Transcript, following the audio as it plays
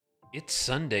It's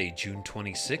Sunday, June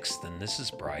 26th, and this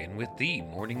is Brian with the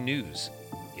Morning News.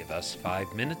 Give us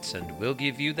 5 minutes and we'll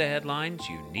give you the headlines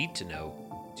you need to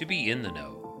know to be in the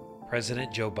know.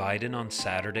 President Joe Biden on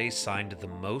Saturday signed the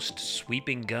most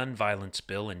sweeping gun violence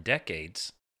bill in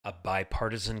decades, a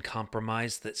bipartisan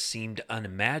compromise that seemed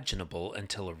unimaginable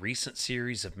until a recent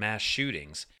series of mass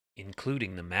shootings,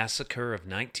 including the massacre of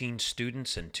 19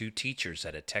 students and 2 teachers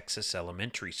at a Texas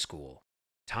elementary school.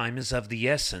 Time is of the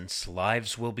essence.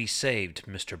 Lives will be saved,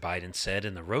 Mr. Biden said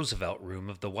in the Roosevelt Room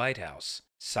of the White House.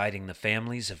 Citing the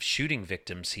families of shooting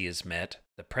victims he has met,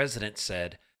 the president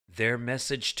said, "Their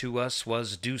message to us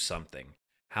was do something.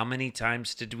 How many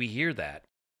times did we hear that?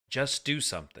 Just do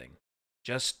something.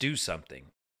 Just do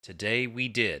something. Today we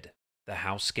did." The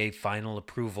House gave final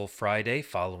approval Friday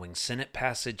following Senate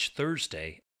passage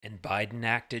Thursday, and Biden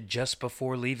acted just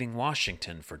before leaving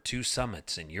Washington for 2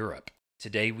 summits in Europe.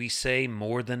 "Today we say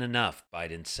more than enough,"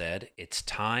 Biden said. "It's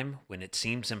time, when it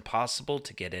seems impossible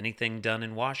to get anything done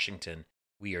in Washington,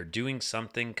 we are doing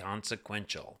something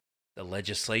consequential." The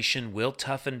legislation will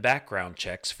toughen background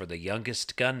checks for the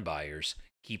youngest gun buyers,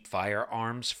 keep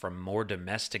firearms from more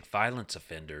domestic violence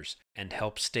offenders, and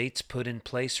help states put in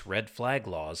place red flag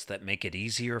laws that make it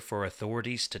easier for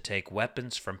authorities to take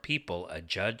weapons from people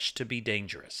adjudged to be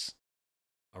dangerous.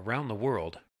 Around the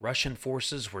world, Russian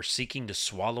forces were seeking to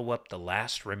swallow up the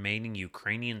last remaining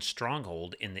Ukrainian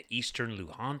stronghold in the eastern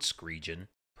Luhansk region,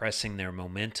 pressing their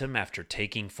momentum after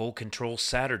taking full control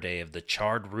Saturday of the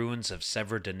charred ruins of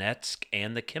Severodonetsk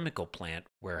and the chemical plant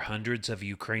where hundreds of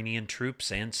Ukrainian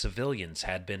troops and civilians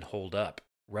had been holed up.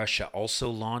 Russia also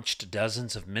launched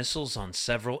dozens of missiles on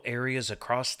several areas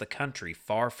across the country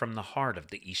far from the heart of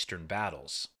the eastern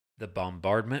battles. The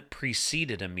bombardment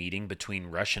preceded a meeting between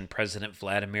Russian President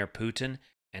Vladimir Putin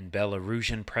and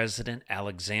Belarusian President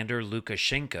Alexander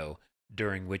Lukashenko,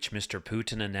 during which Mr.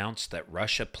 Putin announced that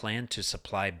Russia planned to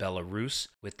supply Belarus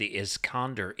with the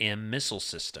Iskander-M missile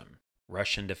system.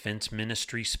 Russian Defense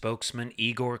Ministry spokesman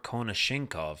Igor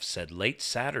Konashenkov said late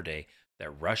Saturday that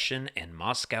Russian and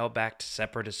Moscow-backed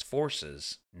separatist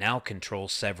forces now control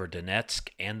Severodonetsk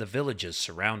and the villages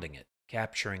surrounding it,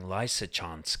 capturing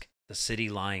Lysychansk. The city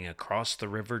lying across the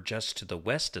river just to the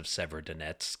west of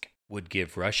Severodonetsk would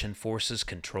give Russian forces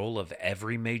control of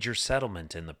every major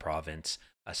settlement in the province,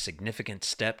 a significant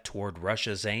step toward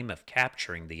Russia's aim of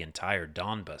capturing the entire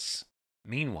Donbas.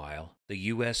 Meanwhile, the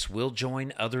U.S. will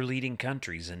join other leading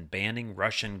countries in banning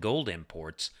Russian gold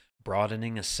imports,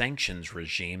 broadening a sanctions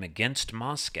regime against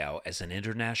Moscow as an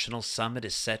international summit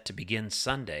is set to begin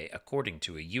Sunday, according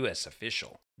to a U.S.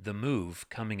 official. The move,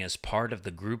 coming as part of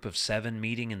the Group of 7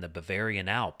 meeting in the Bavarian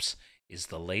Alps, is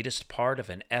the latest part of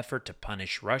an effort to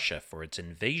punish Russia for its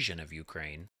invasion of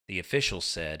Ukraine, the official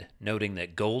said, noting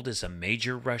that gold is a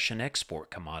major Russian export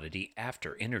commodity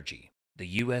after energy. The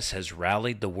U.S. has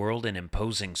rallied the world in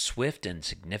imposing swift and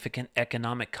significant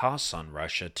economic costs on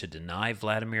Russia to deny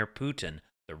Vladimir Putin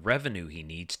the revenue he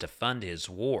needs to fund his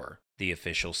war, the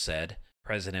official said.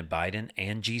 President Biden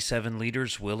and G7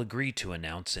 leaders will agree to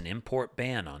announce an import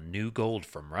ban on new gold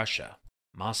from Russia.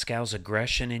 Moscow's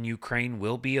aggression in Ukraine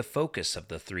will be a focus of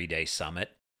the 3-day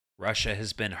summit. Russia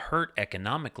has been hurt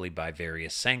economically by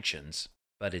various sanctions,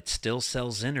 but it still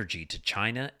sells energy to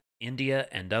China, India,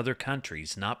 and other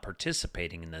countries not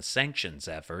participating in the sanctions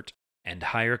effort, and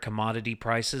higher commodity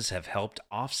prices have helped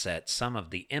offset some of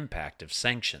the impact of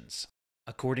sanctions.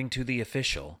 According to the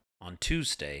official, on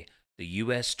Tuesday, the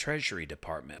U.S. Treasury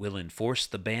Department will enforce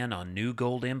the ban on new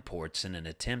gold imports in an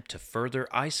attempt to further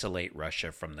isolate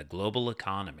Russia from the global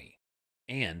economy.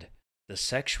 And the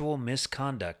sexual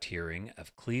misconduct hearing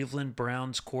of Cleveland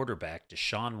Browns quarterback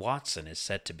Deshaun Watson is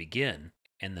set to begin,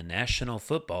 and the National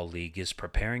Football League is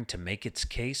preparing to make its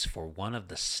case for one of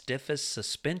the stiffest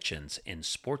suspensions in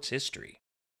sports history.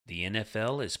 The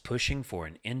NFL is pushing for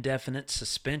an indefinite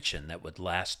suspension that would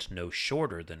last no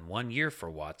shorter than 1 year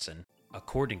for Watson,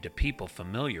 according to people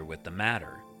familiar with the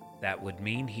matter. That would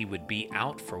mean he would be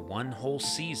out for 1 whole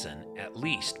season at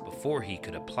least before he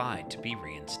could apply to be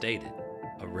reinstated.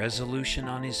 A resolution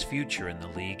on his future in the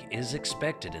league is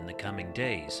expected in the coming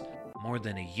days, more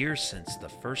than a year since the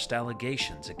first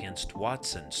allegations against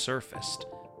Watson surfaced.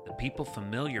 The people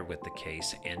familiar with the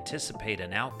case anticipate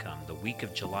an outcome the week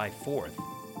of July 4th,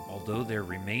 although there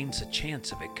remains a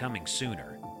chance of it coming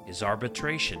sooner. His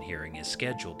arbitration hearing is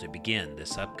scheduled to begin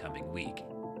this upcoming week.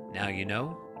 Now you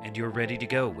know, and you're ready to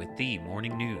go with the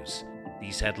morning news.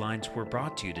 These headlines were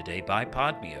brought to you today by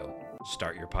Podmeo.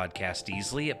 Start your podcast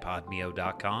easily at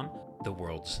podmeo.com, the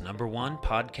world's #1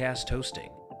 podcast hosting.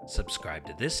 Subscribe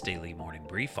to this daily morning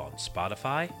brief on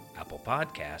Spotify, Apple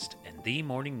Podcast, and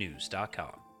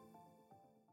themorningnews.com.